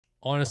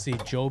Honestly,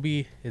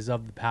 Joby is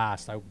of the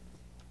past. I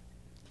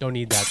don't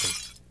need that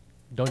thing.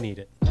 Don't need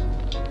it.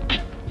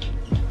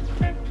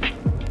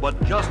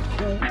 But just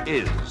who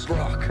is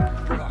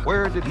Brock?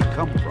 Where did he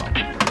come from?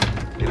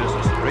 It is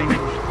a strange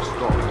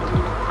story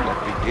that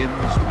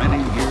begins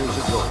many years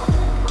ago.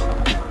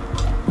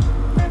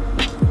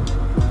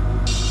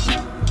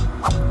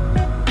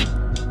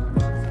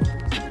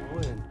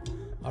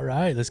 All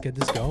right, let's get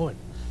this going.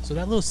 So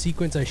that little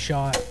sequence I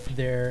shot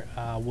there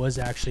was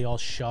actually all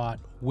shot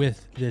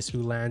with this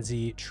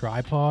ULANZI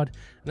tripod,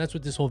 and that's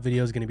what this whole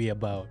video is going to be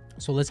about.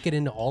 So let's get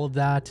into all of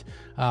that,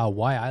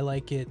 why I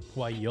like it,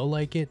 why you'll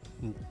like it,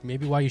 and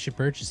maybe why you should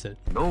purchase it.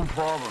 No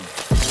problem.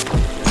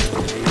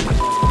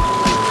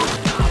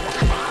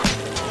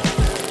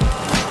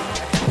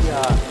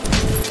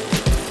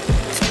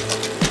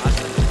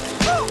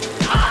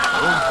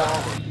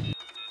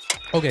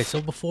 Okay,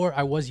 so before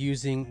I was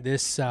using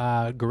this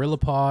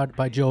GorillaPod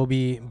by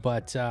Joby,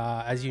 but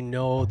as you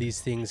know,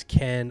 these things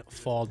can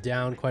fall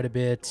down quite a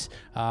bit.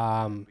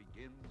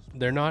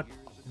 They're not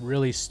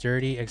really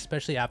sturdy,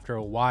 especially after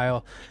a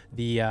while.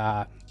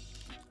 The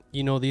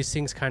you know, these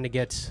things kind of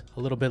get a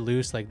little bit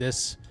loose like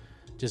this,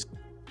 just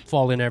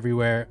fall in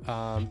everywhere.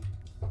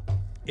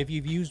 If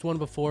you've used one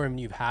before and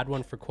you've had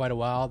one for quite a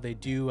while, they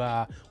do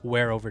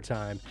wear over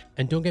time.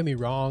 And don't get me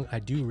wrong, I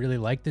do really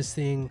like this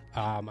thing.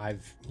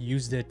 I've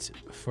used it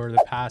for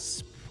the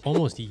past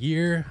almost a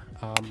year.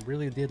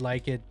 Really did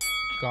like it.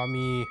 Got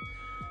me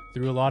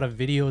through a lot of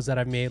videos that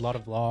I've made, a lot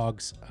of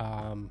vlogs.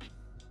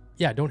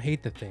 Yeah, don't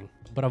hate the thing.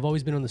 But I've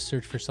always been on the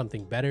search for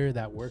something better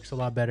that works a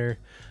lot better.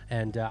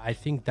 And I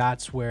think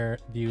that's where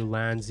the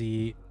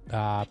ULANZI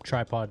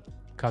tripod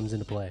comes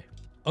into play.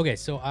 Okay,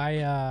 so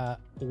I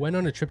went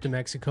on a trip to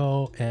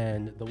Mexico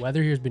and the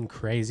weather here has been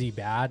crazy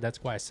bad.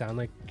 That's why I sound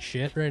like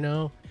shit right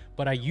now.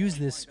 But I used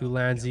this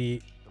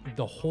ULANZI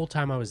the whole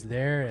time I was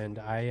there, and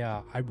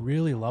I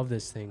really love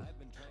this thing.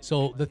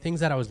 So the things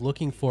that I was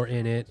looking for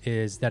in it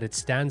is that it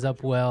stands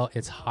up well,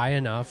 it's high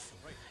enough,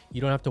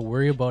 you don't have to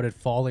worry about it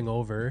falling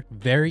over,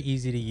 very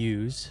easy to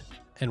use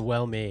and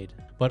well made,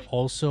 but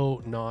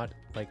also not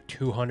like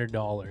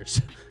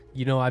 $200.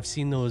 You know, I've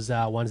seen those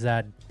ones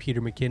that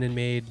Peter McKinnon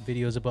made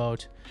videos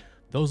about.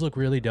 Those look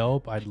really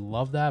dope. I'd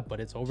love that, but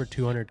it's over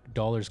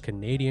 $200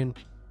 Canadian,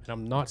 and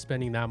I'm not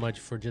spending that much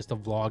for just a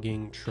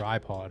vlogging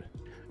tripod.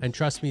 And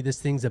trust me, this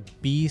thing's a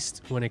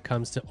beast when it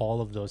comes to all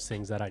of those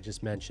things that I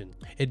just mentioned.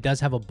 It does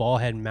have a ball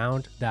head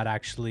mount that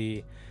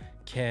actually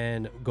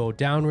can go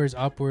downwards,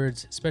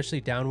 upwards,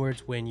 especially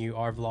downwards. When you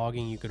are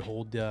vlogging, you could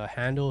hold the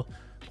handle,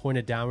 point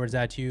it downwards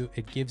at you.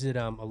 It gives it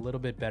a little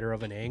bit better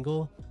of an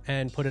angle,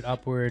 and put it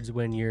upwards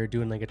when you're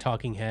doing like a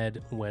talking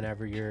head,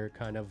 whenever you're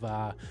kind of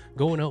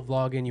going out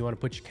vlogging, you want to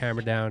put your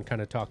camera down,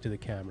 kind of talk to the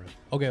camera.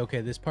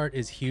 Okay, this part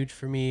is huge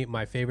for me.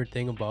 My favorite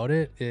thing about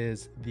it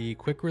is the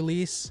quick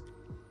release.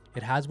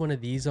 It has one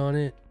of these on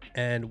it,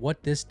 and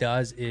what this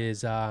does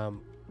is I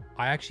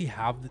actually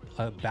have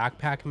a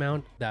backpack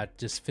mount that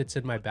just fits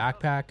in my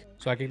backpack,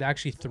 so I can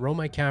actually throw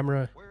my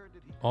camera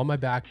on my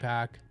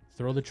backpack,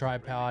 throw the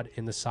tripod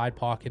in the side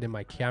pocket in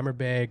my camera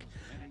bag,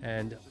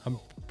 and I'm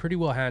pretty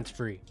well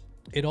hands-free.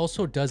 It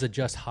also does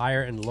adjust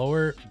higher and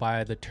lower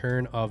by the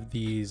turn of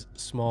these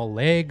small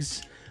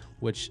legs,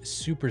 which is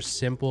super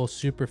simple,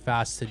 super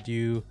fast to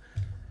do,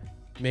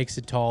 makes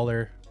it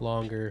taller,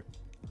 longer,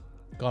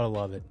 gotta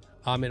love it.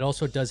 It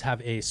also does have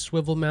a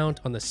swivel mount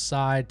on the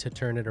side to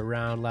turn it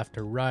around left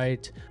or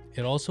right.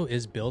 It also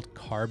is built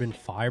carbon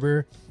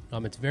fiber.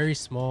 It's very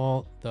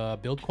small. The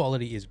build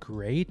quality is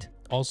great.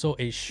 Also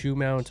a shoe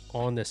mount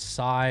on the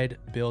side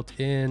built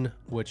in,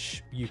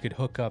 which you could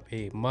hook up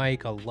a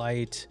mic, a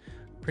light,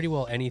 pretty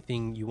well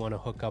anything you want to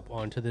hook up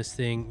onto this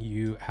thing.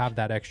 You have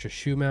that extra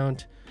shoe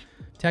mount.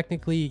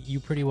 Technically, you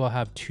pretty well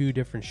have two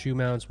different shoe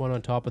mounts, one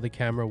on top of the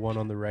camera, one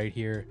on the right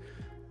here.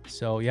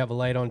 So you have a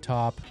light on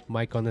top,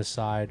 mic on this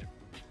side,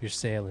 you're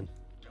sailing.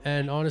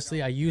 And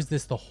honestly, I used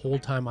this the whole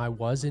time I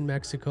was in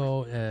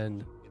Mexico,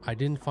 and I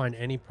didn't find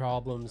any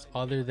problems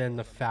other than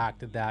the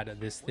fact that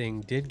this thing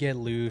did get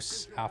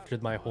loose after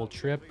my whole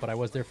trip, but I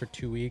was there for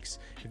 2 weeks.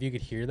 If you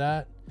could hear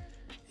that,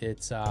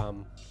 it's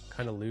kind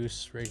of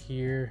loose right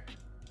here.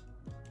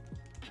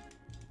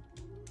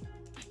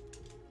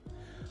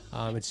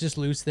 It's just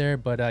loose there,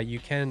 but you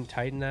can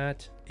tighten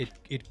that.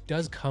 It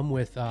does come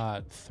with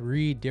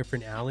 3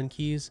 different Allen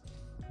keys,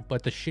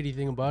 but the shitty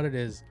thing about it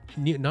is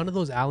none of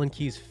those Allen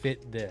keys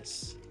fit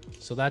this.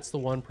 So that's the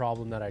one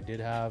problem that I did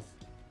have.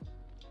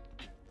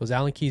 Those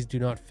Allen keys do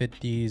not fit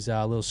these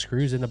little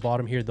screws in the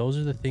bottom here. Those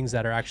are the things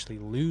that are actually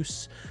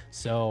loose.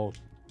 So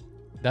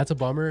that's a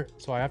bummer.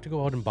 So I have to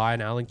go out and buy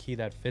an Allen key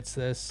that fits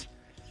this,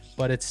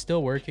 but it's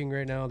still working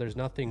right now. There's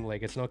nothing,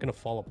 like, it's not going to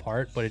fall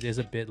apart, but it is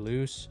a bit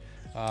loose.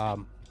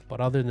 But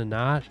other than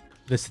that,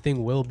 this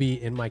thing will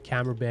be in my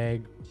camera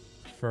bag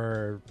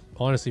for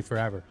honestly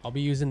forever. I'll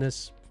be using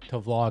this to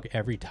vlog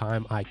every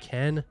time I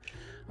can.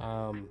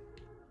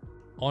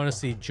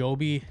 Honestly,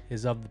 Joby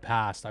is of the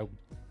past. I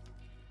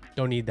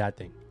don't need that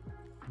thing.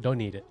 Don't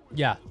need it.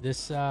 Yeah,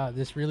 this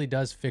really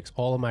does fix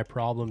all of my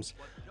problems.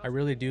 I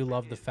really do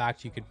love the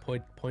fact you could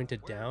point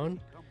it down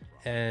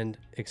and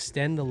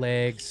extend the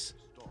legs,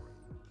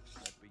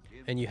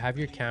 and you have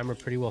your camera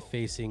pretty well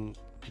facing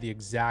the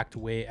exact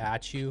way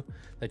at you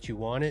that you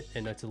want it,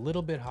 and it's a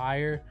little bit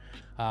higher,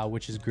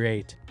 which is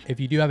great. If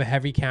you do have a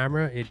heavy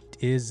camera, it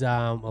is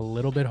a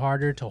little bit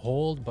harder to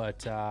hold,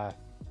 but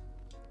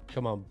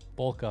come on,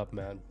 bulk up,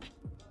 man.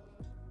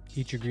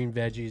 Eat your green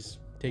veggies,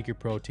 take your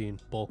protein,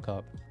 bulk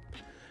up.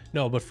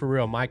 No, but for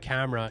real, my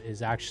camera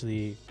is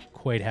actually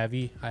quite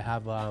heavy. I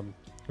have a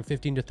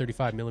 15 to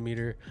 35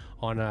 millimeter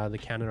on the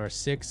Canon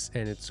R6,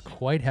 and it's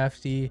quite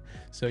hefty.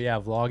 So yeah,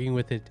 vlogging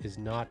with it is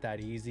not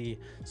that easy.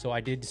 So I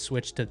did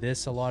switch to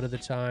this a lot of the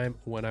time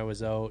when I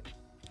was out.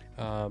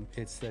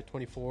 It's the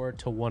 24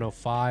 to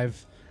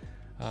 105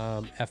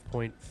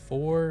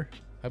 f.4,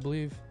 I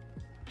believe.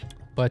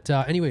 But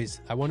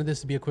anyways, I wanted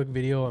this to be a quick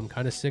video. I'm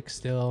kind of sick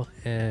still,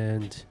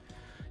 and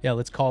yeah,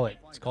 let's call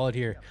it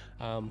here.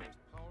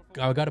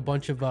 I got a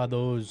bunch of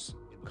those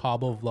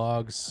Cabo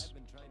vlogs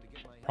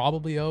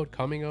probably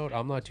coming out.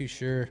 I'm not too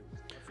sure.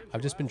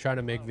 I've just been trying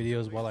to make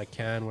videos while I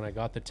can when I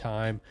got the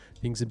time.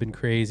 Things have been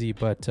crazy,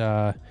 but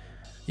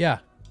yeah,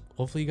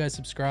 hopefully you guys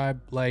subscribe,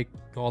 like,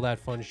 all that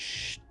fun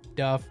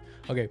stuff.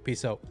 Okay,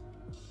 peace out.